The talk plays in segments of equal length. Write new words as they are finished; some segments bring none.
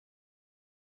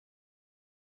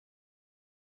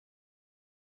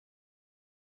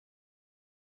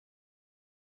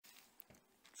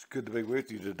Good to be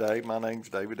with you today. My name's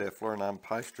David Effler, and I'm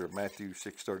pastor of Matthew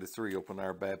 633 Open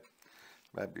Air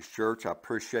Baptist Church. I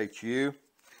appreciate you,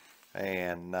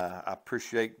 and I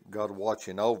appreciate God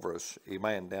watching over us.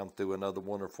 Amen. Down through another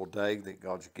wonderful day that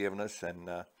God's given us, and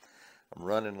I'm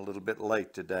running a little bit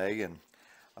late today, and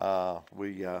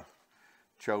we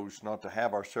chose not to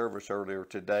have our service earlier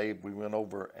today. We went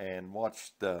over and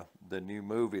watched the new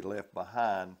movie Left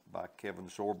Behind by Kevin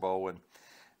Sorbo,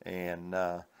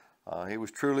 and it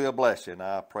was truly a blessing.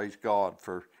 I praise God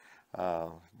for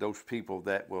those people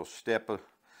that will step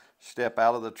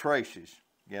out of the traces.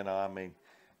 You know, I mean,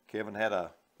 Kevin had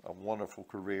a wonderful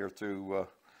career through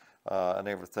and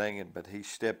everything, but he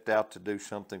stepped out to do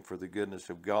something for the goodness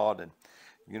of God. And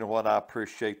you know what? I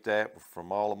appreciate that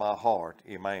from all of my heart.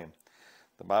 Amen.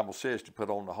 The Bible says to put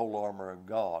on the whole armor of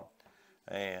God,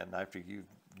 and after you've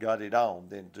got it on,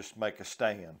 then just make a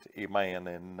stand. Amen.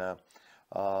 And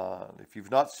if you've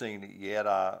not seen it yet,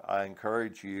 I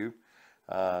encourage you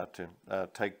to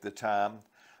take the time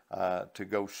to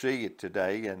go see it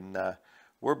today. And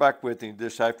we're back with you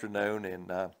this afternoon, and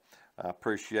I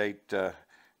appreciate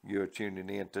you tuning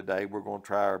in today. We're going to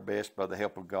try our best by the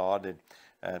help of God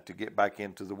and to get back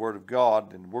into the Word of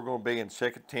God. And we're going to be in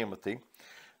 2 Timothy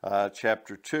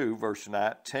chapter 2, verse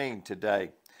 19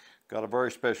 today. Got a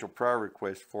very special prayer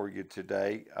request for you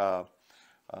today.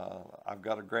 I've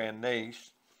got a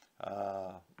grandniece,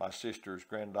 my sister's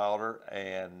granddaughter,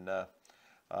 and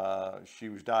she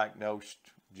was diagnosed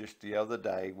just the other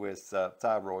day with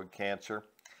thyroid cancer,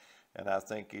 and I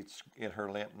think it's in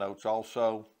her lymph nodes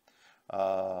also.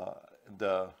 Asked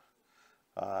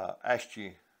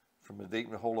you from the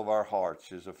deep hole of our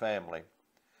hearts as a family,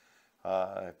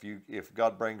 if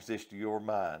God brings this to your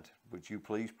mind, would you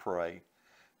please pray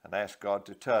and ask God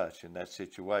to touch in that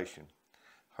situation?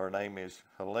 Her name is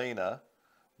Helena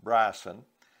Bryson,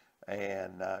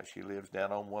 and she lives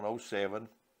down on 107.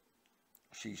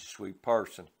 She's a sweet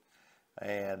person,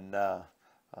 and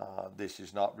this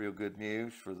is not real good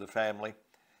news for the family,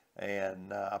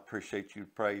 and I appreciate you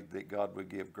pray that God would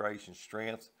give grace and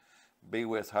strength, be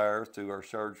with her through her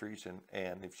surgeries,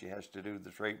 and if she has to do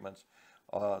the treatments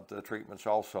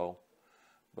also.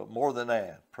 But more than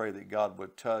that, pray that God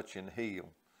would touch and heal,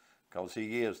 because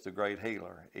He is the great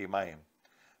healer. Amen.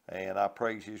 And I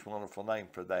praise His wonderful name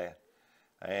for that.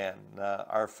 And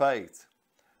our faith,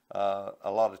 a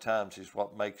lot of times, is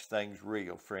what makes things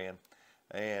real, friend.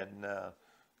 And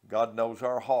God knows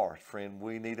our heart, friend.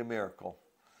 We need a miracle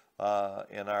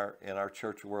in our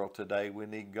church world today. We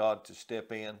need God to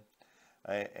step in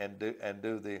and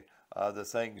do the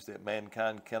things that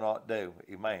mankind cannot do.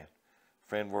 Amen.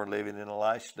 Friend, we're living in the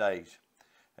last days,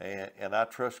 and I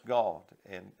trust God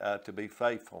and to be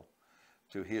faithful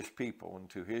to His people and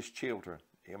to His children.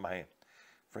 Amen.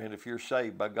 Friend, if you're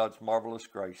saved by God's marvelous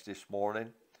grace this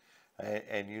morning,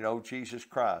 and you know Jesus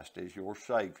Christ as your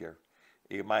Savior,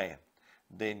 amen,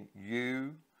 then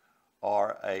you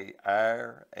are an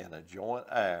heir and a joint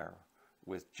heir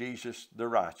with Jesus the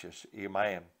righteous,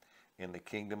 amen, in the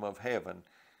kingdom of heaven.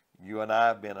 You and I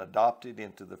have been adopted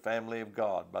into the family of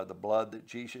God by the blood that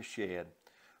Jesus shed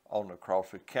on the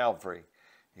cross of Calvary.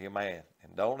 Amen.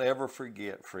 And don't ever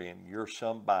forget, friend, you're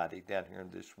somebody down here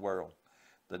in this world.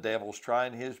 The devil's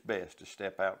trying his best to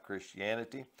step out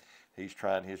Christianity. He's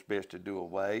trying his best to do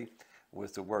away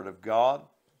with the Word of God.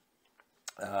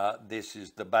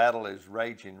 The battle is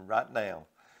raging right now,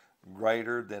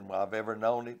 greater than I've ever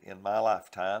known it in my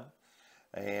lifetime.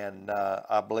 And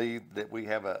I believe that we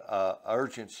have a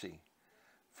urgency,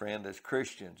 friend, as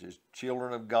Christians, as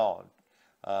children of God,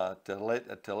 to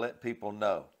let people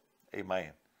know.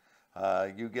 Amen.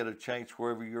 You get a chance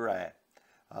wherever you're at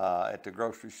the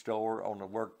grocery store, on the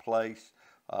workplace,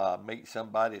 meet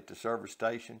somebody at the service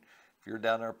station. If you're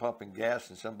down there pumping gas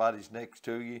and somebody's next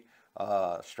to you,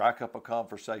 strike up a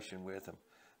conversation with them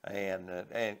and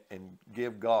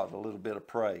give God a little bit of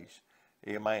praise.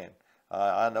 Amen.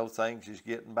 I know things is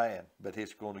getting bad, but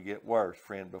it's going to get worse,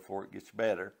 friend, before it gets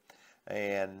better.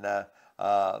 And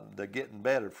the getting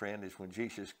better, friend, is when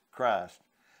Jesus Christ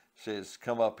says,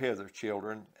 "Come up hither,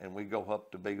 children," and we go up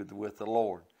to be with the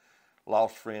Lord.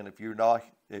 Lost friend, if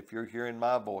you're hearing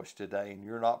my voice today and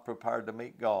you're not prepared to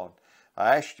meet God,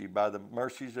 I ask you by the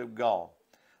mercies of God,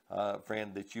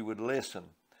 friend, that you would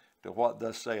listen to what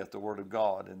thus saith the Word of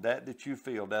God, and that you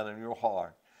feel down in your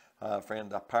heart. Friend,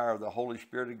 the power of the Holy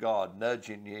Spirit of God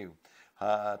nudging you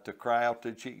to cry out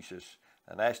to Jesus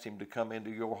and ask Him to come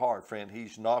into your heart. Friend,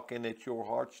 He's knocking at your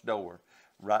heart's door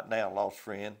right now, lost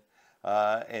friend,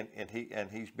 and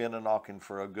He's been a knocking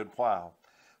for a good while.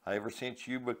 Ever since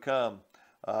you become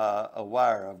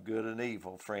aware of good and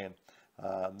evil, friend,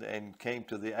 and came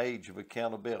to the age of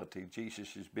accountability.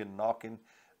 Jesus has been knocking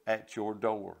at your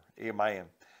door. Amen.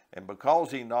 And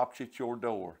because he knocks at your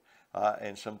door,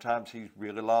 and sometimes he's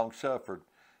really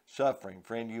suffering.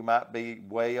 Friend, you might be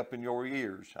way up in your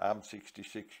years. I'm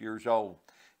 66 years old,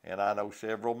 and I know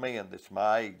several men that's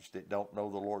my age that don't know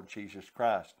the Lord Jesus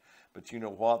Christ. But you know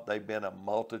what? They've been a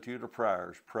multitude of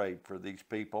prayers prayed for these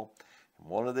people. And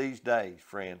one of these days,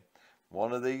 friend,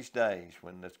 one of these days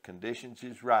when the conditions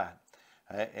is right,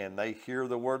 and they hear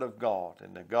the word of God,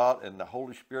 and the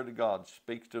Holy Spirit of God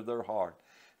speaks to their heart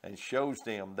and shows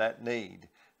them that need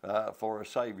for a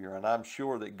Savior. And I'm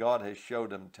sure that God has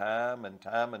showed them time and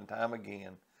time and time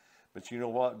again. But you know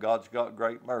what? God's got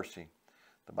great mercy.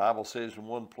 The Bible says in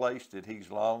one place that he's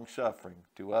long-suffering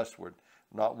to usward,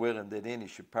 not willing that any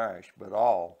should perish, but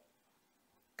all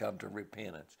come to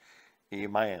repentance.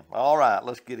 Amen. All right,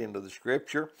 let's get into the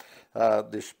scripture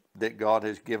that God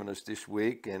has given us this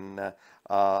week. And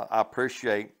I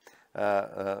appreciate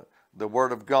the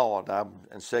Word of God. I'm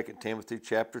in 2 Timothy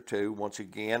chapter 2. Once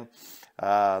again,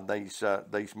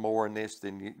 there's more in this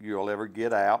than you'll ever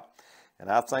get out. And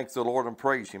I thank the Lord and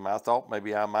praise him. I thought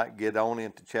maybe I might get on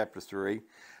into chapter 3,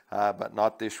 but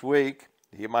not this week.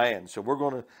 Amen. So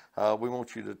we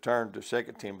want you to turn to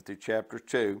 2 Timothy chapter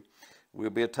 2. We'll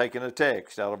be taking a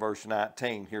text out of verse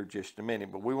 19 here in just a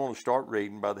minute, but we want to start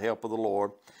reading by the help of the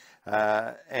Lord.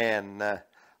 In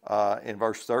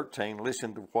verse 13,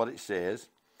 listen to what it says.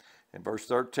 In verse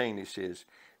 13, it says,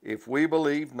 if we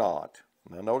believe not,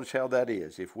 now notice how that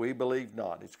is. If we believe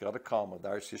not, it's got a comma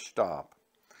there. It says stop.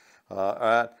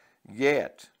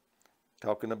 Yet,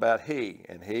 talking about he,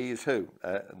 and he is who?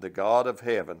 The God of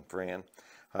heaven, friend,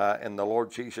 and the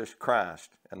Lord Jesus Christ,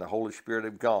 and the Holy Spirit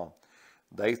of God.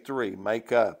 They three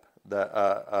make up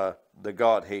the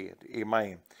Godhead.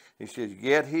 Amen. He says,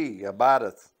 yet he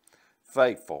abideth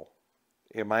faithful.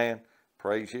 Amen.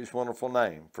 Praise his wonderful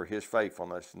name for his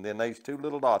faithfulness. And then there's two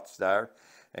little dots there,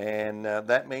 and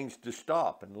that means to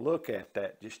stop and look at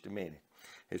that just a minute.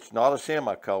 It's not a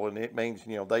semicolon. It means,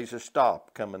 there's a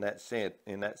stop coming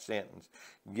in that sentence.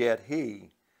 Yet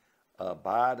he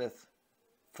abideth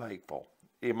faithful.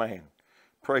 Amen.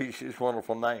 Praise his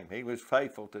wonderful name. He was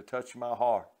faithful to touch my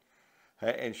heart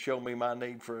and show me my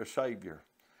need for a Savior.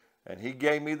 And he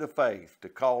gave me the faith to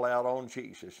call out on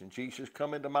Jesus. And Jesus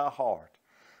come into my heart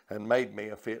and made me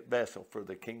a fit vessel for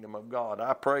the kingdom of God.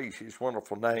 I praise his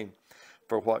wonderful name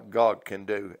for what God can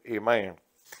do. Amen.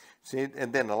 See,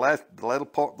 and then the last little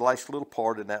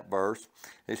part in that verse,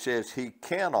 it says, he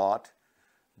cannot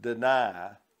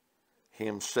deny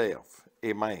himself.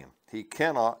 Amen. He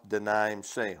cannot deny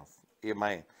himself.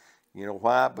 Amen. You know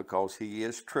why? Because he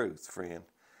is truth, friend.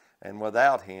 And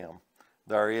without him,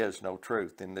 there is no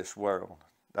truth in this world.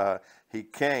 He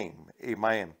came,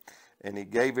 amen, and he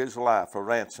gave his life a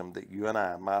ransom that you and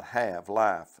I might have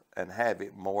life and have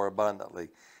it more abundantly.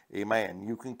 Amen.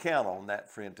 You can count on that,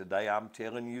 friend, today. I'm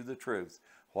telling you the truth,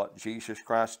 what Jesus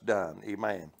Christ done.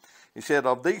 Amen. He said,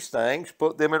 of these things,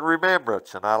 put them in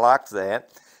remembrance. And I like that.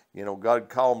 God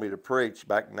called me to preach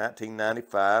back in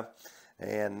 1995.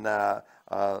 And,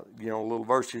 little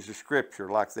verses of scripture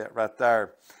like that right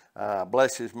there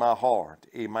blesses my heart.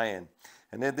 Amen.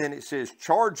 And then it says,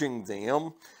 charging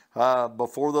them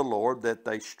before the Lord that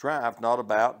they strive not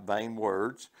about vain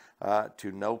words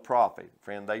to no profit.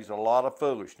 Friend, there's a lot of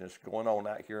foolishness going on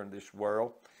out here in this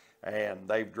world, and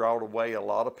they've drawn away a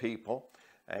lot of people.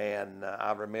 And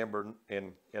I remember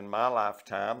in my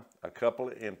lifetime, a couple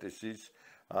of entities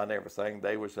on everything.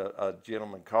 There was a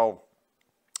gentleman called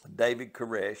David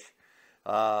Koresh,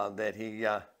 that he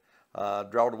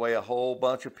drawed away a whole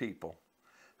bunch of people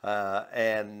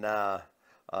and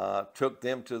took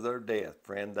them to their death.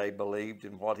 Friend, they believed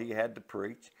in what he had to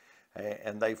preach,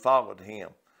 and they followed him.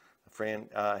 Friend,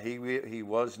 he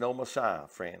was no Messiah,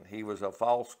 friend. He was a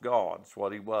false god. That's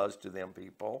what he was to them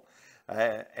people.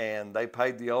 And they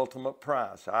paid the ultimate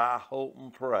price. I hope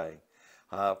and pray,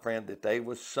 friend, that they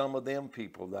was some of them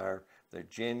people there that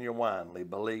genuinely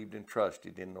believed and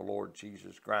trusted in the Lord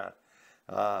Jesus Christ.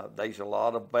 There's a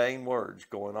lot of vain words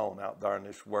going on out there in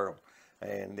this world.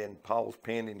 And then Paul's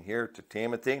penning here to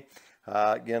Timothy,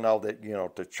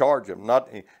 to charge them,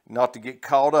 not to get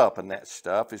caught up in that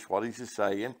stuff is what he's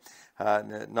saying.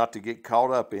 Not to get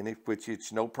caught up in it, which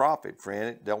it's no profit,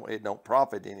 friend. It don't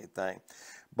profit anything.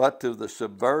 But to the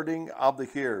subverting of the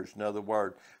hearers, in other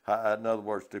words,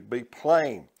 to be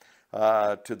plain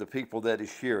to the people that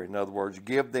is hearing. In other words,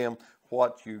 give them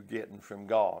what you're getting from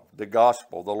God, the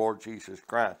gospel, the Lord Jesus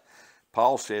Christ.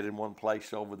 Paul said in one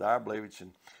place over there, I believe it's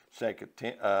in 2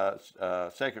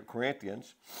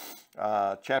 Corinthians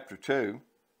chapter 2,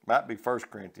 Might be 1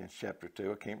 Corinthians chapter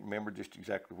 2. I can't remember just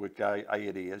exactly which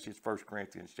it is. It's 1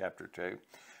 Corinthians chapter 2.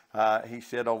 He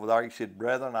said over there, he said,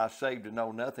 "Brethren, I say to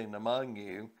know nothing among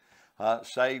you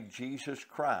save Jesus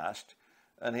Christ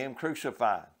and him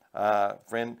crucified."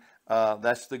 Friend,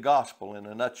 that's the gospel in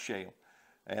a nutshell.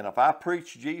 And if I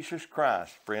preach Jesus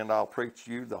Christ, friend, I'll preach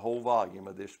you the whole volume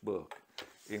of this book.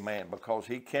 Amen. Because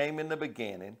he came in the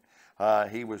beginning.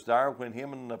 He was there when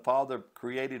him and the Father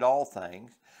created all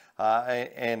things.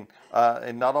 And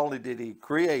not only did he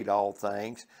create all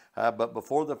things, but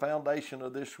before the foundation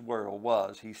of this world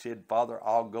was, he said, "Father,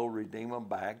 I'll go redeem them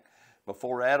back."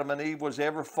 Before Adam and Eve was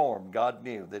ever formed, God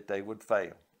knew that they would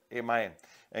fail. Amen.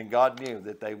 And God knew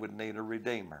that they would need a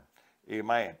redeemer.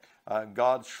 Amen.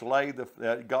 God shed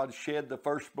the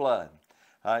first blood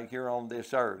here on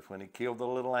this earth when he killed the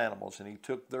little animals, and he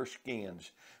took their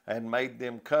skins and made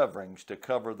them coverings to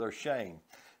cover their shame.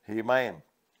 Amen.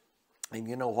 And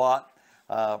you know what,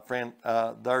 friend,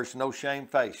 there's no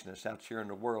shamefacedness out here in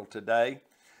the world today.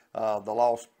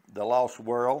 The lost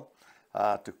world,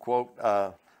 to quote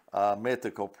a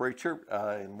mythical preacher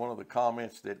in one of the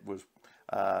comments that was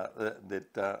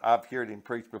I've heard him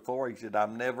preach before, he said,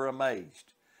 "I'm never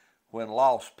amazed when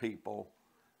lost people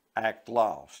act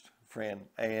lost," friend.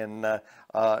 And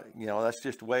you know, that's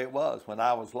just the way it was when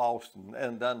I was lost and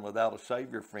undone without a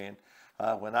Savior, friend.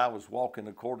 When I was walking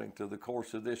according to the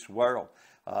course of this world,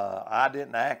 I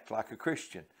didn't act like a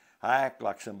Christian. I act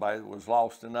like somebody that was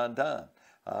lost and undone.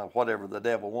 Whatever the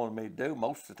devil wanted me to do,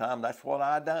 most of the time, that's what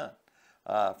I done.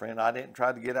 Friend, I didn't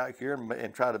try to get out here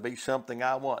and try to be something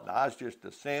I wasn't. I was just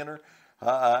a sinner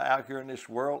out here in this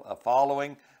world,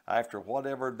 following after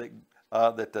whatever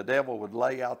that the devil would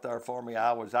lay out there for me.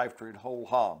 I was after it whole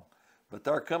hog. But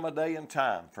there come a day and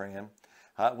time, friend,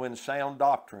 when sound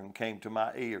doctrine came to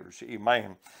my ears.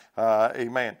 Amen.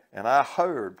 Amen. And I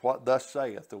heard what thus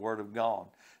saith the word of God.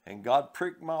 And God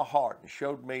pricked my heart and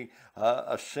showed me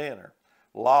a sinner,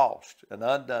 lost and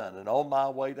undone and on my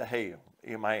way to hell.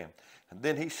 Amen. And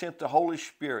then he sent the Holy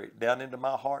Spirit down into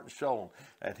my heart and soul,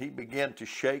 and he began to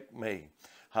shake me.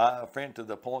 Friend, to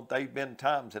the point there's been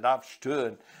times that I've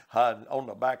stood on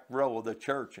the back row of the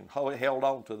church and held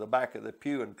on to the back of the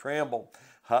pew and trembled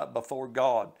before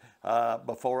God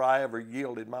before I ever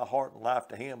yielded my heart and life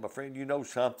to him. But friend, you know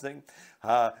something?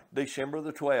 December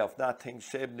the 12th,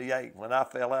 1978, when I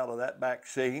fell out of that back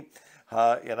seat,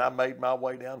 and I made my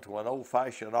way down to an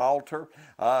old-fashioned altar,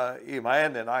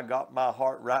 amen, and I got my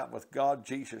heart right with God.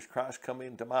 Jesus Christ come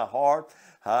into my heart.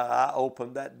 I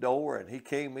opened that door, and he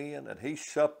came in, and he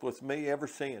supped with me ever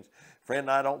since.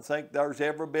 Friend, I don't think there's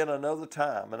ever been another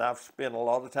time, and I've spent a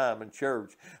lot of time in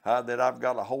church, that I've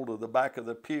got a hold of the back of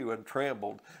the pew and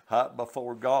trembled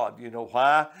before God. You know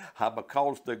why?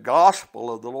 Because the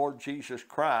gospel of the Lord Jesus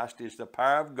Christ is the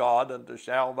power of God unto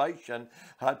salvation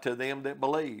to them that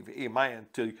believe. Amen.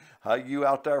 To you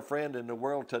out there, friend, in the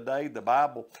world today, the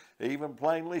Bible even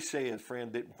plainly says,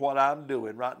 friend, that what I'm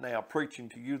doing right now, preaching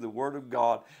to you the Word of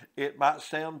God, it might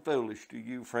sound foolish to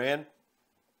you, friend.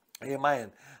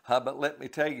 Amen. But let me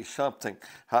tell you something,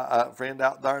 friend,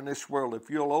 out there in this world, if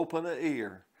you'll open an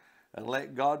ear and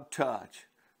let God touch,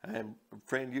 and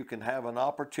friend, you can have an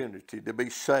opportunity to be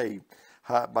saved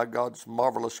by God's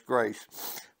marvelous grace.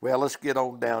 Well, let's get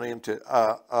on down into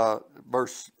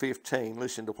verse 15.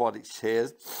 Listen to what it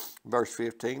says. Verse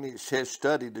 15, it says,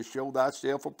 "Study to show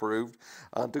thyself approved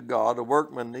unto God, a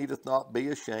workman needeth not be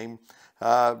ashamed,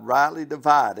 rightly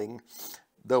dividing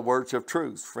the words of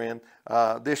truth." Friend,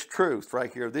 this truth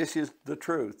right here, this is the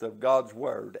truth of God's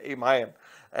word. Amen.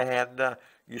 And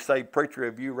you say, "Preacher,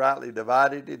 have you rightly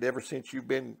divided it ever since you've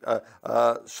been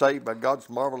saved by God's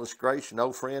marvelous grace?"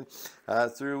 No, friend,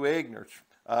 through ignorance,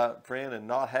 friend, and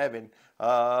not having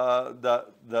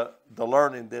the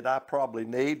learning that I probably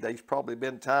need. There's probably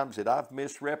been times that I've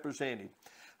misrepresented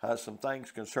some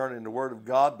things concerning the Word of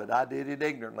God, but I did it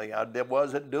ignorantly. I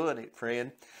wasn't doing it,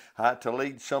 friend, to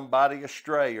lead somebody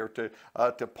astray or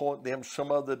to point them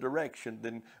some other direction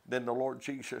than the Lord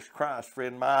Jesus Christ.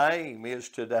 Friend, my aim is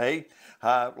today,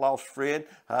 lost friend,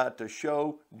 to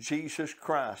show Jesus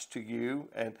Christ to you,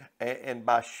 and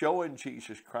by showing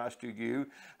Jesus Christ to you,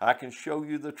 I can show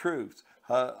you the truth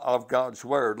of God's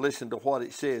Word. Listen to what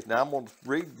it says. Now, I'm going to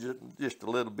read just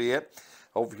a little bit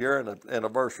over here in a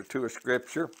verse or two of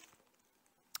Scripture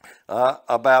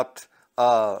about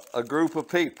a group of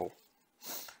people.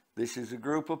 This is a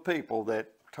group of people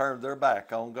that turned their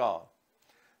back on God.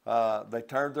 They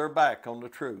turned their back on the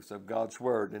truth of God's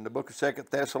Word. In the book of 2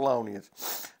 Thessalonians,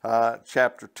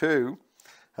 chapter 2,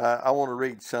 I want to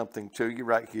read something to you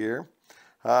right here.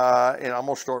 And I'm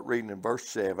going to start reading in verse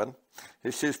 7.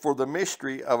 It says, "For the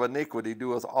mystery of iniquity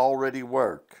doeth already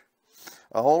work.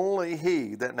 Only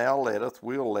he that now letteth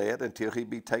will let until he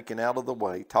be taken out of the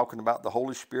way. Talking about the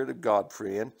Holy Spirit of God,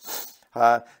 friend.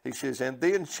 He says, and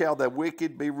then shall the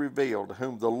wicked be revealed,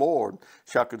 whom the Lord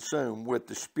shall consume with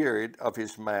the spirit of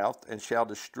his mouth, and shall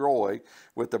destroy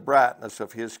with the brightness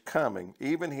of his coming,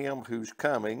 even him whose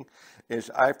coming is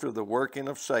after the working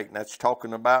of Satan. That's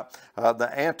talking about the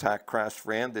Antichrist,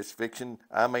 friend, that's fixing.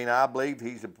 I believe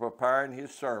he's preparing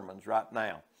his sermons right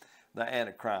now, the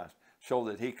Antichrist, so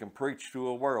that he can preach to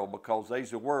a world, because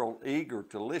there's a world eager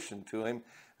to listen to him.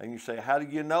 And you say, how do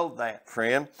you know that,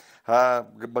 friend?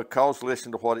 Because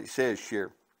listen to what it says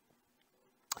here.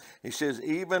 He says,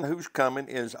 even whose coming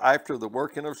is after the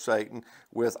working of Satan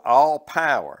with all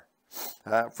power.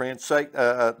 Friend,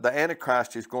 the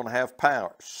Antichrist is going to have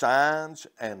power, signs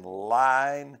and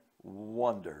lying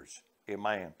wonders.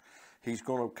 Amen. He's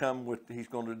going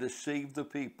to deceive the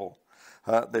people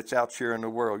that's out here in the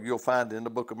world. You'll find in the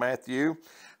book of Matthew,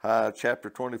 chapter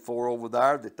 24 over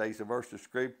there, that there's a verse of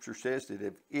scripture says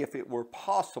that if it were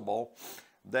possible,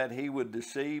 that he would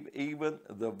deceive even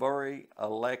the very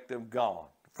elect of God,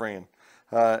 friend.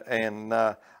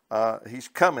 He's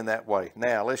coming that way.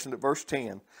 Now, listen to verse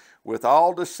 10. With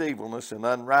all deceivableness and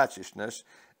unrighteousness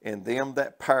in them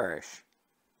that perish.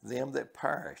 Them that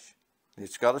perish.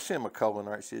 It's got a semicolon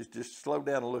there. It says, just slow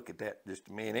down and look at that just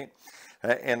a minute.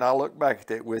 And I'll look back at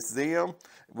that. With them,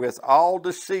 with all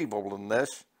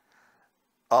deceivableness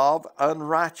of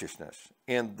unrighteousness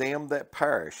in them that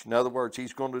perish. In other words,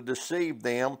 he's going to deceive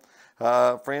them,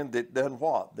 friend, that done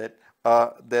what? That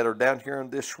are down here in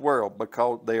this world,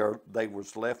 because they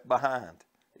was left behind.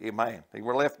 Amen. They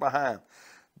were left behind.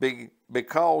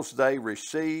 Because they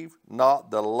receive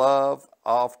not the love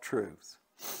of truth.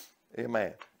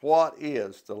 Amen. What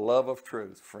is the love of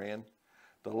truth, friend?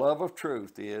 The love of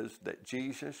truth is that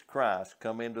Jesus Christ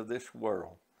come into this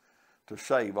world to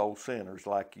save old sinners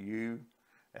like you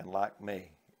and like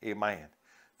me. Amen.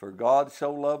 For God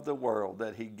so loved the world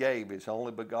that he gave his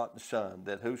only begotten Son,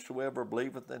 that whosoever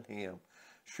believeth in him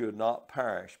should not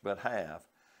perish, but have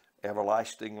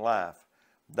everlasting life.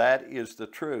 That is the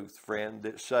truth, friend,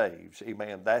 that saves.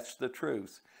 Amen. That's the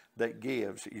truth that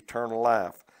gives eternal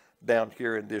life down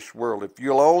here in this world. If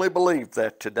you'll only believe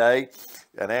that today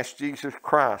and ask Jesus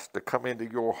Christ to come into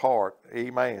your heart.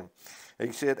 Amen.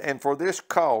 He said, and for this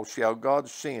cause shall God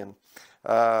send.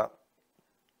 Let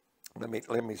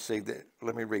me see that.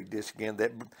 Let me read this again.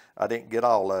 That I didn't get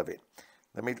all of it.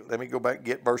 Let me go back and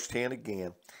get verse 10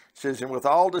 again. It says, and with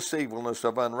all deceivableness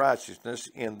of unrighteousness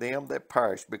in them that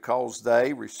perish, because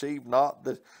they receive not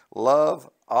the love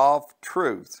of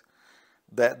truth,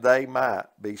 that they might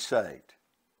be saved.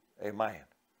 Amen.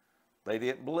 They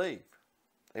didn't believe.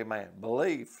 Amen.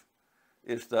 Belief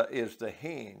is the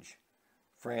hinge,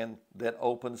 friend, that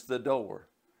opens the door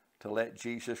to let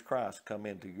Jesus Christ come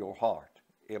into your heart.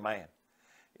 Amen.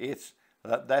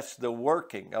 That's the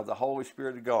working of the Holy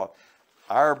Spirit of God.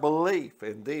 Our belief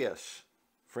in this,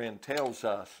 friend, tells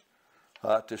us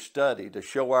to study, to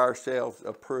show ourselves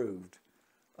approved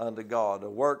unto God. A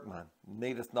workman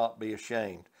needeth not be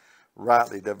ashamed,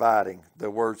 rightly dividing the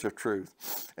words of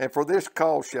truth. And for this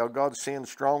cause shall God send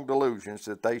strong delusions,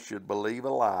 that they should believe a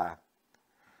lie,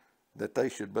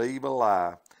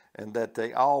 and that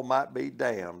they all might be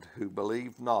damned who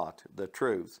believed not the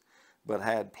truth, but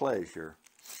had pleasure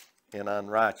in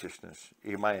unrighteousness.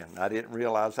 Amen. I didn't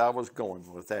realize I was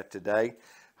going with that today,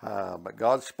 but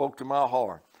God spoke to my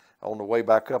heart on the way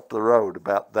back up the road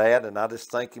about that, and I just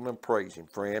thank him and praise him,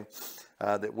 friend,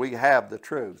 that we have the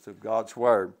truth of God's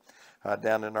word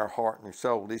down in our heart and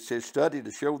soul. He says, study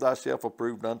to show thyself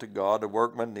approved unto God, a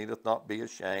workman needeth not be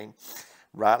ashamed,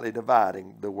 rightly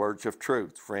dividing the words of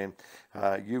truth. Friend,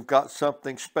 you've got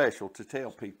something special to tell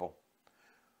people,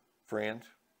 friends.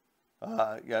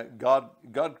 God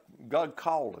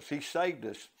called us. He saved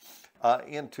us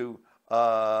into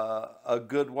a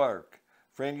good work.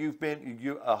 Friend,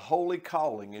 a holy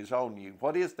calling is on you.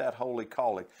 What is that holy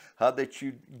calling? That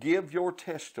you give your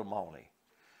testimony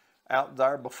out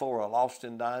there before a lost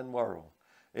and dying world.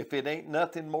 If it ain't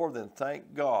nothing more than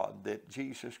thank God that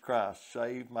Jesus Christ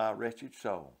saved my wretched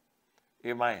soul.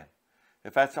 Amen.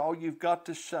 If that's all you've got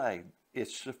to say,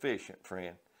 it's sufficient,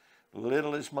 friend.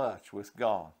 Little is much with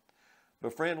God.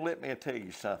 But friend, let me tell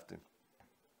you something.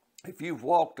 If you've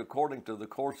walked according to the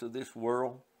course of this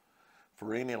world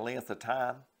for any length of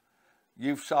time,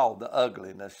 you've saw the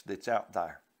ugliness that's out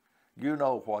there. You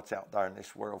know what's out there in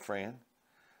this world, friend.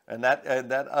 And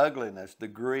that ugliness, the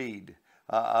greed,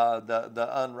 the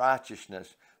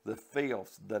unrighteousness, the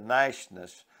filth, the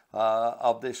nastiness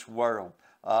of this world,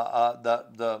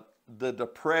 the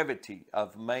depravity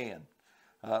of man,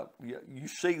 You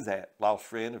see that, lost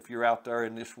friend, if you're out there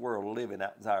in this world living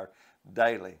out there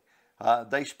daily.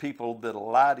 There's people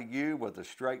that'll lie to you with a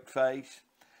straight face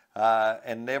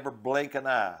and never blink an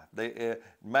eye.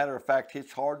 Matter of fact,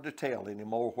 it's hard to tell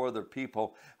anymore whether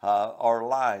people are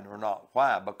lying or not.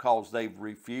 Why? Because they've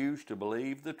refused to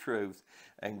believe the truth,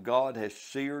 and God has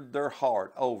seared their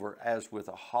heart over as with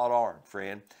a hot iron,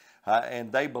 friend,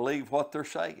 and they believe what they're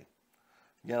saying.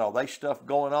 You know, there's stuff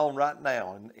going on right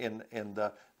now in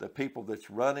the people that's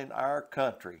running our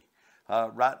country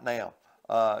right now.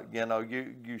 You know,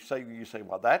 you say,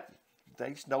 well,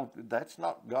 that's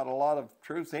not got a lot of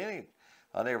truth in it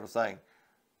and everything.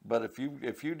 But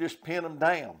if you just pin them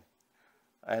down,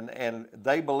 and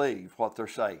they believe what they're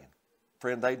saying,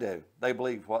 friend, they do. They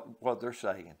believe what they're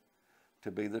saying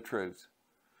to be the truth.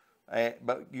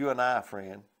 But you and I,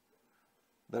 friend,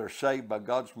 that are saved by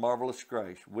God's marvelous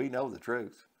grace, we know the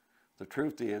truth. The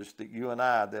truth is that you and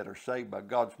I that are saved by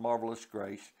God's marvelous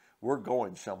grace, we're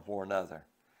going somewhere or another.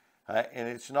 And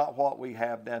it's not what we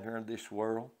have down here in this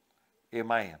world.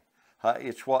 Amen.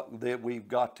 It's what that we've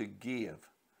got to give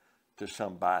to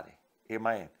somebody.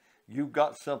 Amen. You've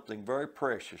got something very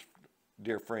precious,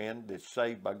 dear friend, that's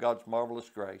saved by God's marvelous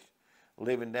grace,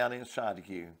 living down inside of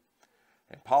you.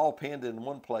 And Paul penned in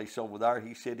one place over there,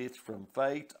 he said, it's from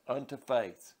faith unto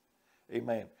faith.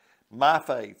 Amen. My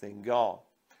faith in God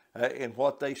and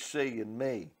what they see in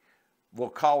me will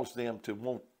cause them to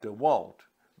want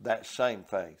that same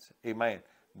faith. Amen.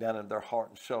 Down in their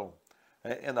heart and soul.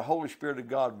 And the Holy Spirit of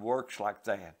God works like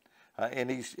that. And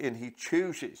he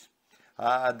chooses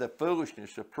the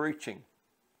foolishness of preaching,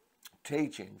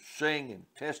 teaching, singing,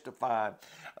 testifying,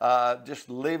 just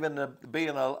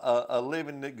being a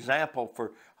living example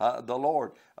for the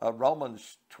Lord.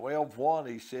 Romans 12:1,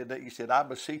 he said, I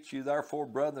beseech you therefore,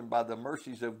 brethren, by the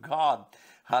mercies of God,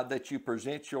 that you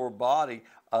present your body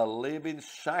a living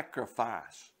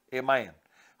sacrifice. Amen.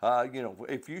 You know,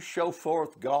 if you show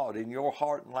forth God in your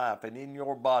heart and life and in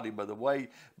your body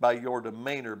by your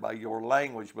demeanor, by your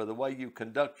language, by the way you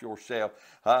conduct yourself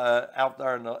out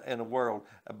there in the world,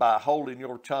 by holding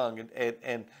your tongue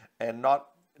and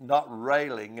not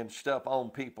railing and stuff on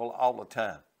people all the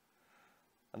time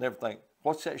and everything,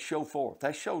 what's that show forth?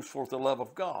 That shows forth the love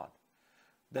of God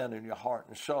down in your heart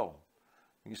and soul.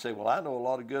 You say, well, I know a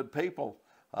lot of good people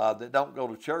that don't go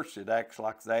to church that acts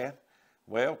like that.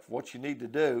 Well, what you need to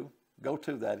do, go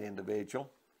to that individual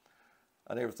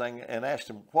and everything and ask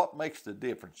them, what makes the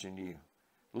difference in you?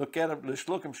 Look at them, just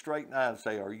look them straight in the eye and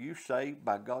say, are you saved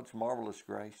by God's marvelous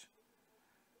grace?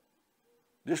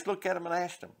 Just look at them and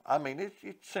ask them. I mean, it's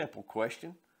a simple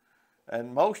question.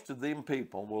 And most of them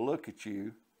people will look at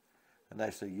you and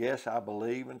they say, yes, I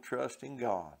believe and trust in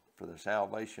God for the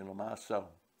salvation of my soul.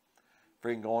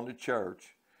 Friend, going to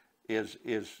church is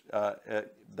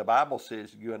the Bible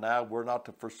says you and I, we're not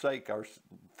to forsake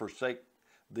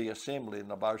the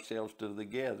assembling of ourselves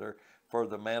together, for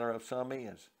the manner of some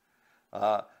is.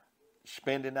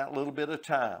 Spending that little bit of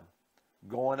time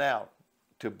going out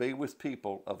to be with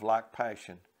people of like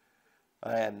passion.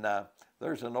 And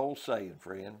there's an old saying,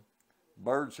 friend,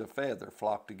 birds of feather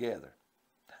flock together.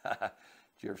 Did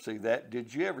you ever see that?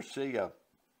 Did you ever see a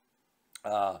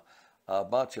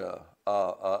bunch of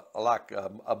like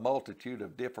a multitude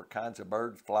of different kinds of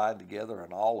birds flying together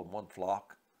and all in one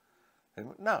flock?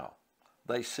 And no,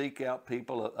 they seek out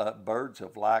people, birds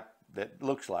of like that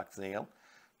looks like them,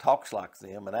 talks like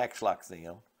them, and acts like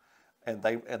them, and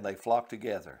they flock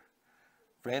together.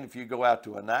 Friend, if you go out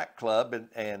to a nightclub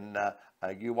and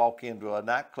you walk into a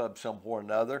nightclub somewhere or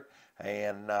another,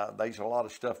 and there's a lot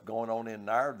of stuff going on in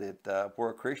there that where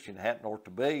a Christian hadn't ought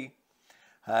to be,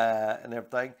 and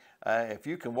everything. If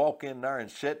you can walk in there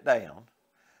and sit down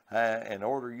and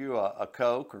order you a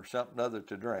Coke or something other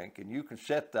to drink, and you can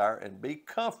sit there and be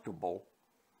comfortable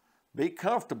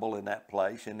in that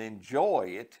place and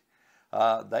enjoy it,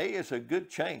 there is a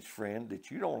good chance, friend, that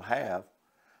you don't have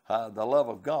the love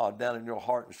of God down in your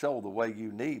heart and soul the way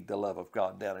you need the love of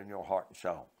God down in your heart and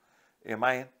soul.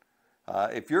 Amen?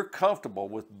 If you're comfortable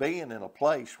with being in a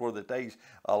place where that there's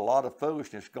a lot of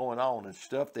foolishness going on and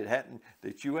stuff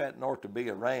that you hadn't ought to be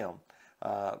around,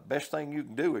 best thing you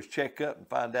can do is check up and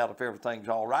find out if everything's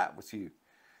all right with you.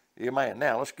 Amen.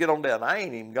 Now let's get on down. I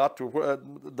ain't even got to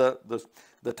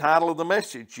the title of the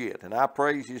message yet, and I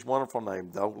praise His wonderful name.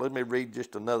 Though, let me read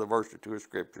just another verse or two of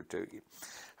Scripture to you.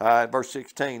 Verse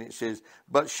 16, it says,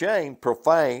 "But shame,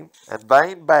 profane, and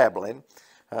vain babbling,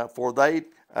 for they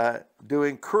do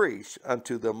increase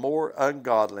unto the more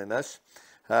ungodliness,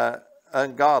 and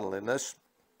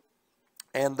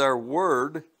their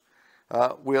word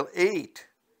will eat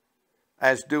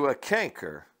as do a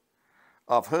canker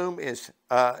of whom is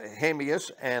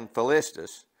Hemius and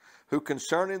Philistus, who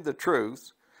concerning the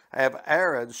truth have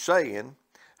erred, saying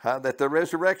that the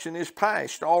resurrection is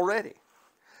past already,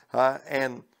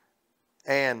 and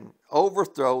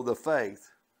overthrow the faith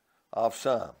of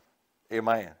some.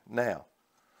 Amen. Now,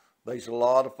 there's a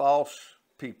lot of false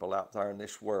people out there in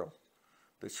this world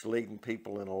that's leading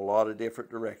people in a lot of different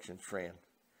directions, friend.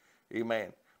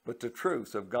 Amen. But the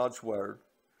truth of God's word,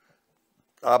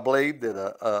 I believe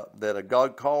that a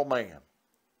God-called man,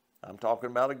 I'm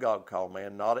talking about a God-called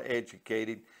man, not an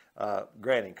educated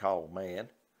granny-called man.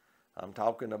 I'm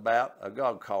talking about a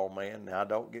God-called man. Now,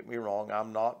 don't get me wrong.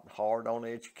 I'm not hard on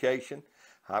education.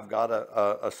 I've got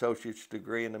a associate's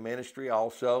degree in the ministry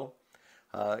also.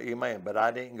 Amen. But I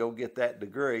didn't go get that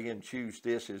degree and choose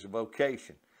this as a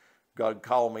vocation. God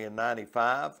called me in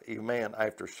 95, amen,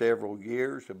 after several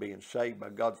years of being saved by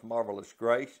God's marvelous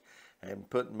grace and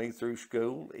putting me through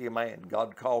school. Amen.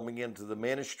 God called me into the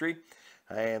ministry.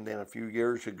 And then a few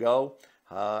years ago,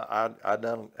 I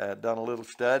done a little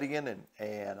studying,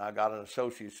 and I got an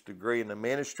associate's degree in the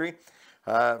ministry,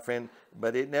 friend.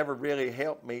 But it never really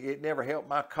helped me. It never helped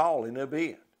my calling a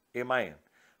bit. Amen.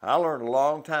 I learned a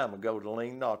long time ago to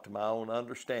lean not to my own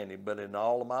understanding, but in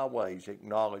all of my ways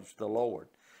acknowledge the Lord.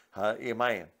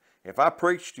 Amen. If I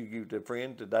preach to you,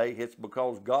 friend, today, it's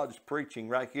because God's preaching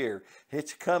right here.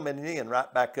 It's coming in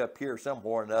right back up here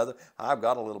somewhere or another. I've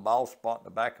got a little bald spot in the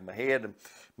back of my head, and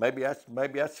maybe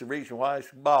that's the reason why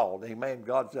it's bald. Amen.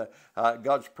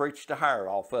 God's preached the hair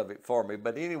off of it for me.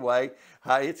 But anyway,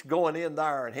 it's going in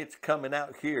there and it's coming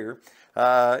out here.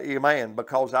 Amen.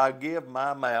 Because I give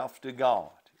my mouth to God.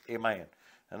 Amen.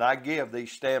 And I give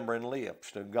these stammering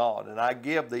lips to God. And I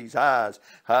give these eyes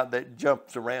that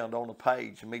jumps around on a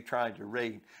page and me trying to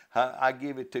read. I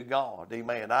give it to God.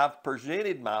 Amen. I've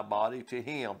presented my body to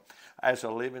Him as a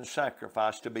living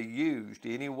sacrifice to be used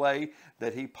any way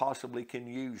that He possibly can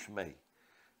use me.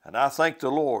 And I thank the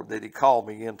Lord that He called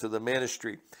me into the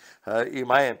ministry.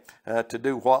 Amen. To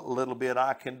do what little bit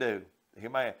I can do.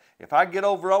 Amen. If I get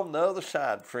over on the other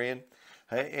side, friend,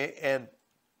 and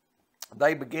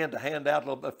they began to hand out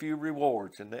a few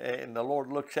rewards. And the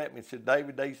Lord looks at me and said,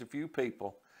 David, there's a few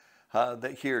people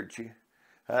that heard you,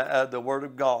 the word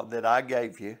of God that I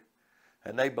gave you,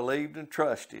 and they believed and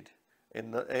trusted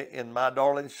in my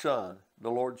darling Son,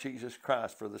 the Lord Jesus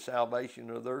Christ, for the salvation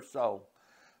of their soul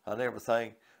and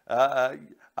everything. I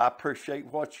appreciate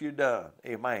what you've done.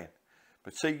 Amen.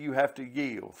 But see, you have to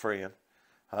yield, friend.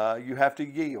 You have to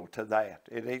yield to that.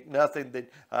 It ain't nothing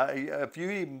that, if you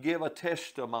even give a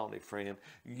testimony, friend,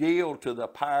 yield to the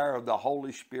power of the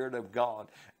Holy Spirit of God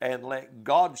and let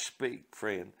God speak,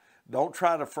 friend. Don't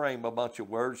try to frame a bunch of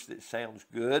words that sounds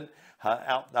good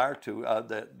out there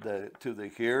to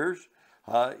the hearers.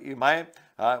 Amen.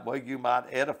 Well, you might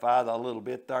edify a little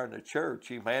bit there in the church,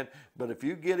 amen. But if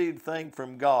you get anything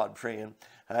from God, friend,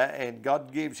 and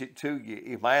God gives it to you,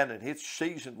 amen, and it's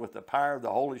seasoned with the power of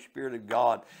the Holy Spirit of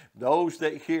God, those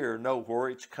that hear know where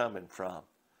it's coming from.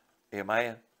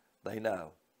 Amen. They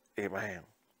know. Amen.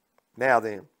 Now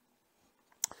then,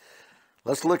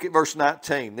 let's look at verse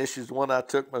 19. This is one I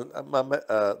took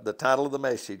the title of the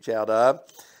message out of,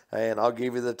 and I'll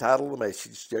give you the title of the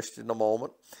message just in a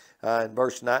moment. In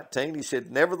verse 19, he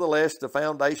said, nevertheless, the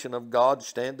foundation of God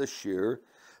standeth sure,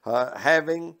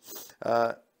 having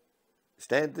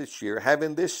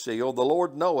this seal, the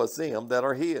Lord knoweth them that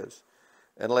are his.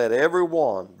 And let every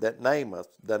one that nameth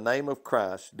the name of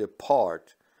Christ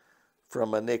depart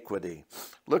from iniquity.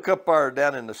 Look up there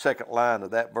down in the second line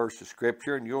of that verse of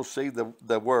Scripture, and you'll see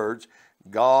the words,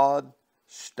 God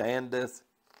standeth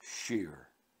sure.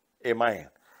 Amen.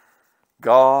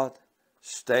 God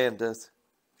standeth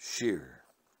sure.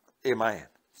 Amen.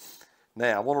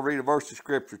 Now, I want to read a verse of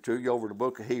Scripture to you over the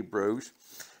book of Hebrews.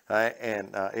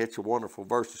 And it's a wonderful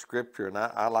verse of Scripture, and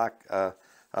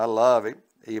I love it.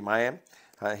 Amen.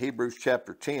 Hebrews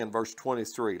chapter 10, verse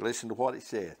 23. Listen to what it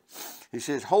says. He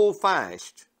says, hold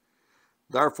fast,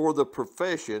 therefore, the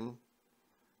profession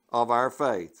of our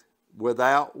faith,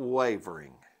 without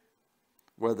wavering.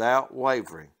 Without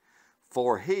wavering.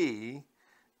 For He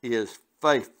is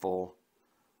faithful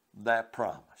that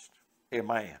promised.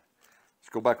 Amen. Let's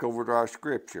go back over to our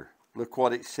Scripture. Look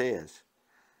what it says.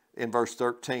 In verse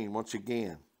 13, once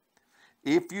again,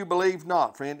 if you believe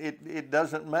not, friend, it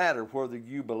doesn't matter whether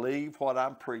you believe what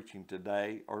I'm preaching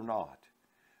today or not.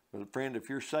 But friend, if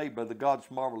you're saved by the God's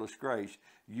marvelous grace,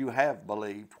 you have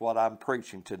believed what I'm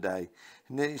preaching today.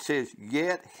 And then he says,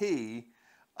 yet He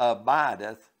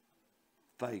abideth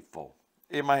faithful.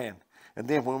 Amen. And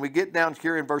then when we get down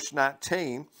here in verse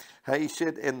 19, he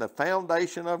said, and the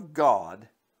foundation of God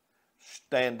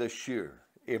standeth sure.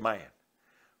 Amen.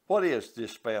 What is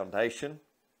this foundation?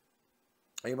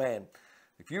 Amen.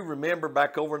 If you remember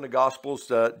back over in the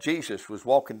Gospels, Jesus was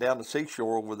walking down the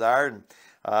seashore over there,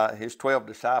 and his 12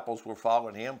 disciples were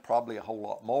following him, probably a whole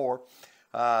lot more.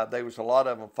 There was a lot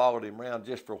of them followed him around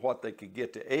just for what they could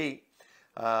get to eat,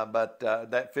 but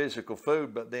that physical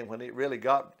food. But then when it really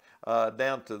got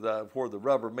down to where the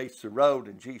rubber meets the road,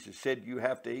 and Jesus said, "You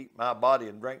have to eat my body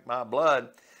and drink my blood,"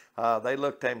 they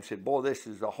looked at him and said, "Boy, this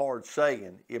is a hard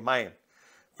saying." Amen.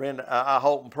 Friend, I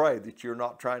hope and pray that you're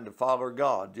not trying to follow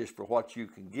God just for what you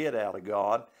can get out of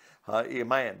God.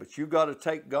 Amen. But you got to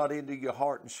take God into your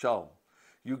heart and soul.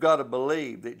 You got to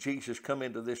believe that Jesus come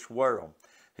into this world.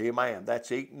 Amen.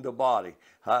 That's eating the body.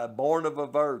 Born of a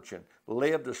virgin,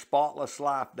 lived a spotless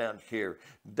life down here,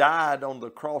 died on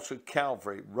the cross of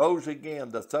Calvary, rose again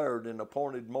the third and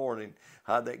appointed morning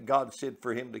that God said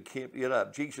for him to keep it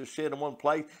up. Jesus said in one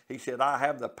place, he said, "I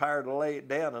have the power to lay it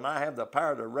down and I have the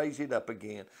power to raise it up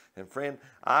again." And friend,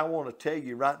 I want to tell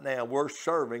you right now, we're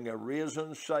serving a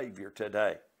risen Savior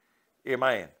today.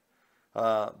 Amen.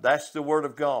 That's the Word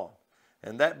of God.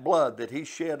 And that blood that he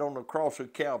shed on the cross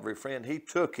of Calvary, friend, he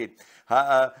took it.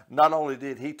 Not only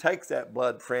did he take that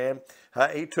blood, friend,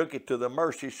 he took it to the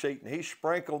mercy seat, and he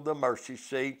sprinkled the mercy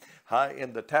seat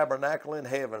in the tabernacle in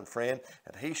heaven, friend.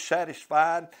 And he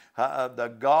satisfied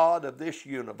the God of this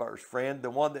universe, friend,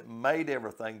 the one that made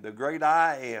everything, the great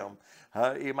I am.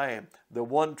 Amen. The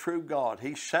one true God.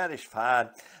 He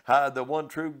satisfied the one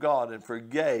true God and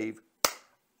forgave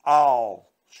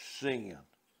all sin,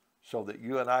 so that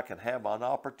you and I can have an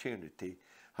opportunity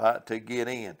to get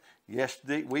in. Yes,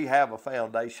 we have a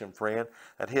foundation, friend,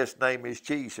 and his name is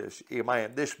Jesus.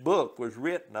 Amen. This book was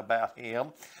written about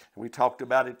him. We talked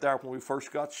about it there when we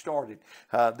first got started.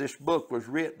 This book was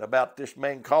written about this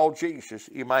man called Jesus.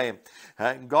 Amen.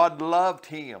 And God loved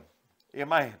him.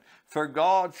 Amen. For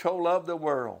God so loved the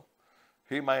world.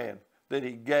 Amen. That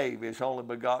he gave his only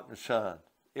begotten Son.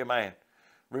 Amen.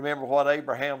 Remember what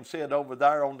Abraham said over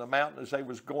there on the mountain as they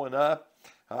was going up.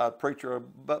 Preacher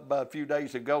about a few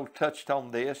days ago touched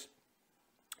on this.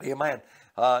 Amen.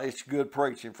 It's good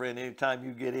preaching, friend. Anytime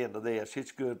you get into this,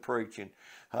 it's good preaching.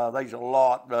 There's a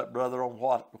lot, brother, on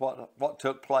what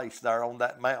took place there on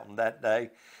that mountain that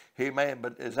day. Amen.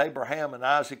 But as Abraham and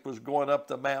Isaac was going up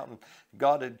the mountain,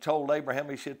 God had told Abraham,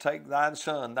 he said, "Take thine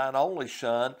son, thine only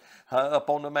son, up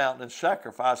on the mountain and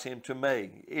sacrifice him to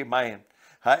me." Amen.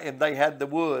 And they had the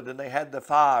wood and they had the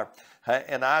fire.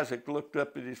 And Isaac looked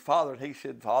up at his father and he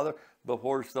said, "Father, but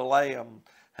where's the lamb?"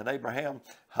 And Abraham,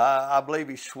 I believe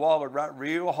he swallowed right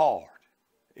real hard.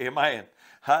 Amen.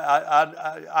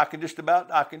 I can just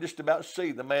about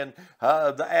see the man,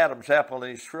 the Adam's apple in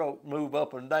his throat move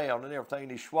up and down and everything.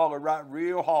 He swallowed right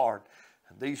real hard.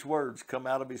 And these words come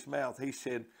out of his mouth. He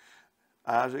said,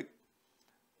 "Isaac,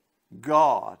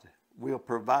 God will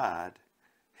provide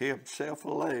himself a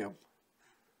lamb."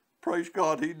 Praise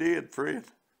God, he did, friend.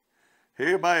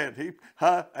 Amen.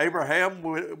 Abraham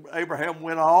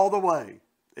went all the way.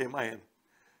 Amen.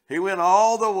 He went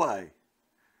all the way.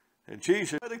 And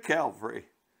Jesus went to Calvary.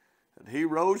 And he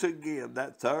rose again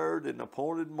that third and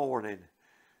appointed morning.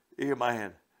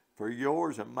 Amen. For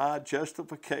yours and my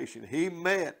justification. He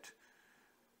met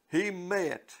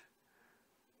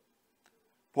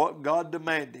what God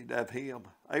demanded of him.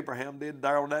 Abraham did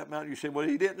there on that mountain. You said, "Well,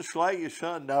 he didn't slay his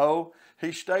son." No,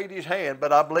 he stayed his hand,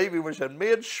 but I believe he was in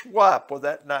mid-swipe with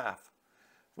that knife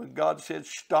when God said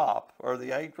stop, or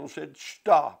the angel said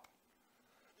stop.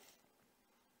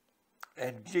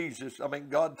 And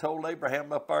God told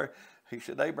Abraham up there, he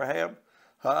said, "Abraham,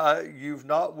 you've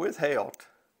not withheld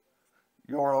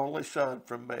your only son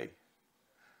from me."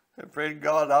 And friend,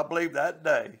 God, I believe that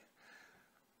day.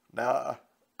 Now,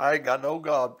 I ain't got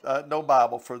no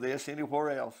Bible for this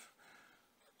anywhere else.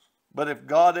 But if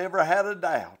God ever had a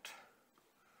doubt,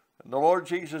 and the Lord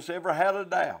Jesus ever had a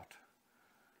doubt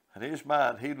in his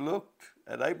mind, he looked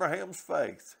at Abraham's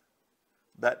faith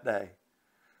that day,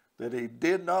 that he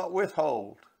did not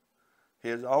withhold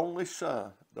his only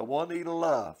son, the one he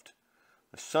loved,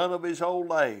 the son of his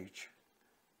old age.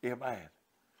 Amen.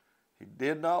 He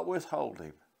did not withhold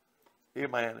him.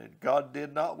 Amen. And God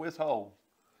did not withhold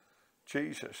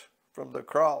Jesus from the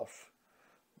cross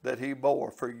that he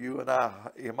bore for you and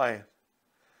I. Amen.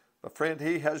 But friend,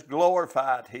 he has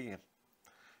glorified him.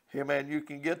 Amen. You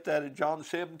can get that in John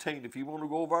 17 if you want to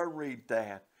go over and read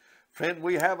that. Friend,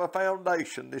 we have a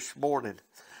foundation this morning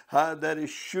that is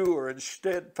sure and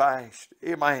steadfast.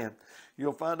 Amen.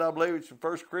 You'll find, I believe it's in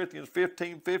 1 Corinthians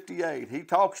 15:58. He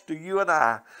talks to you and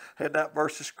I in that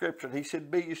verse of Scripture. He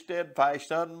said, "Be ye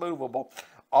steadfast, unmovable,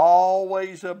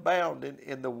 always abounding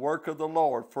in the work of the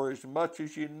Lord, for as much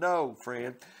as you know,"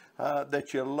 friend,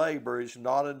 that your labor is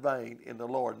not in vain in the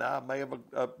Lord. Now, I may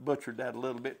have butchered that a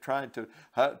little bit trying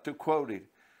to quote it,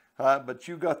 but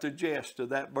you got the gist of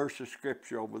that verse of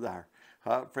Scripture over there.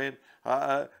 Friend,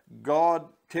 God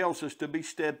tells us to be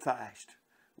steadfast.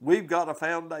 We've got a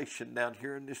foundation down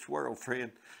here in this world,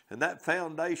 friend, and that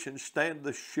foundation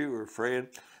standeth sure, friend.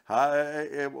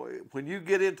 When you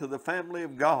get into the family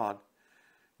of God,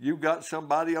 you've got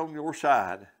somebody on your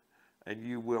side, and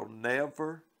you will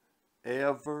never,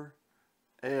 ever,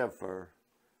 ever,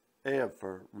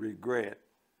 ever regret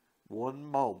one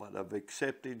moment of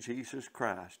accepting Jesus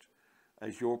Christ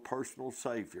as your personal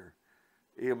Savior.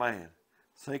 Amen.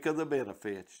 Think of the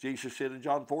benefits. Jesus said in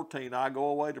John 14, I go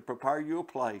away to prepare you a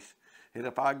place. And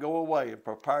if I go away and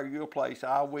prepare you a place,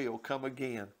 I will come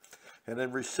again and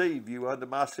then receive you unto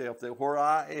myself, that where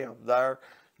I am, there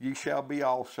ye shall be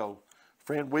also.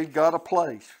 Friend, we've got a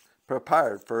place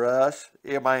prepared for us.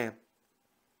 Amen.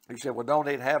 He said, well, don't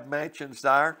it have mansions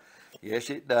there? Yes,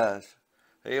 it does.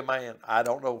 Amen. I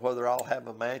don't know whether I'll have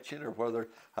a mansion or whether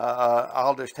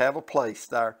I'll just have a place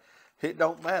there. It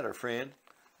don't matter, friend.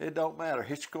 It don't matter.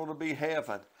 It's going to be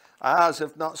heaven. Eyes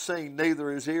have not seen,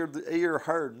 neither is ear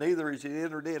heard, neither is it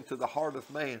entered into the heart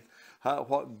of man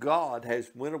what God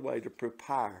has went away to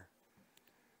prepare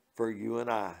for you and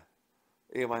I.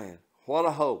 Amen. What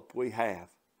a hope we have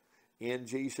in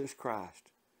Jesus Christ.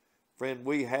 Friend,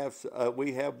 we have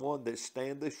one that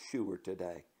standeth sure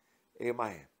today.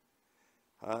 Amen.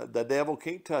 The devil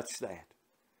can't touch that.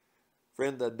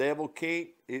 Friend, the devil can't,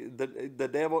 the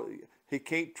devil, he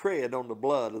can't tread on the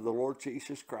blood of the Lord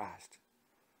Jesus Christ.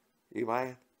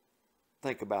 Amen.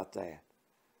 Think about that.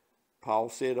 Paul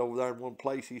said over there in one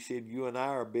place, he said, you and I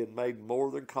are being made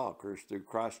more than conquerors through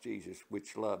Christ Jesus,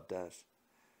 which loved us.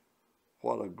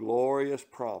 What a glorious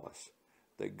promise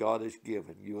that God has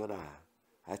given you and I.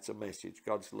 That's a message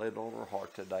God's laid on our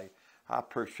heart today. I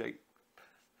appreciate,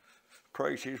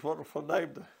 praise His wonderful name,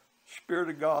 the Spirit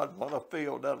of God, what I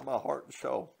feel down in my heart and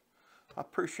soul. I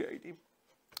appreciate Him.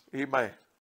 Amen.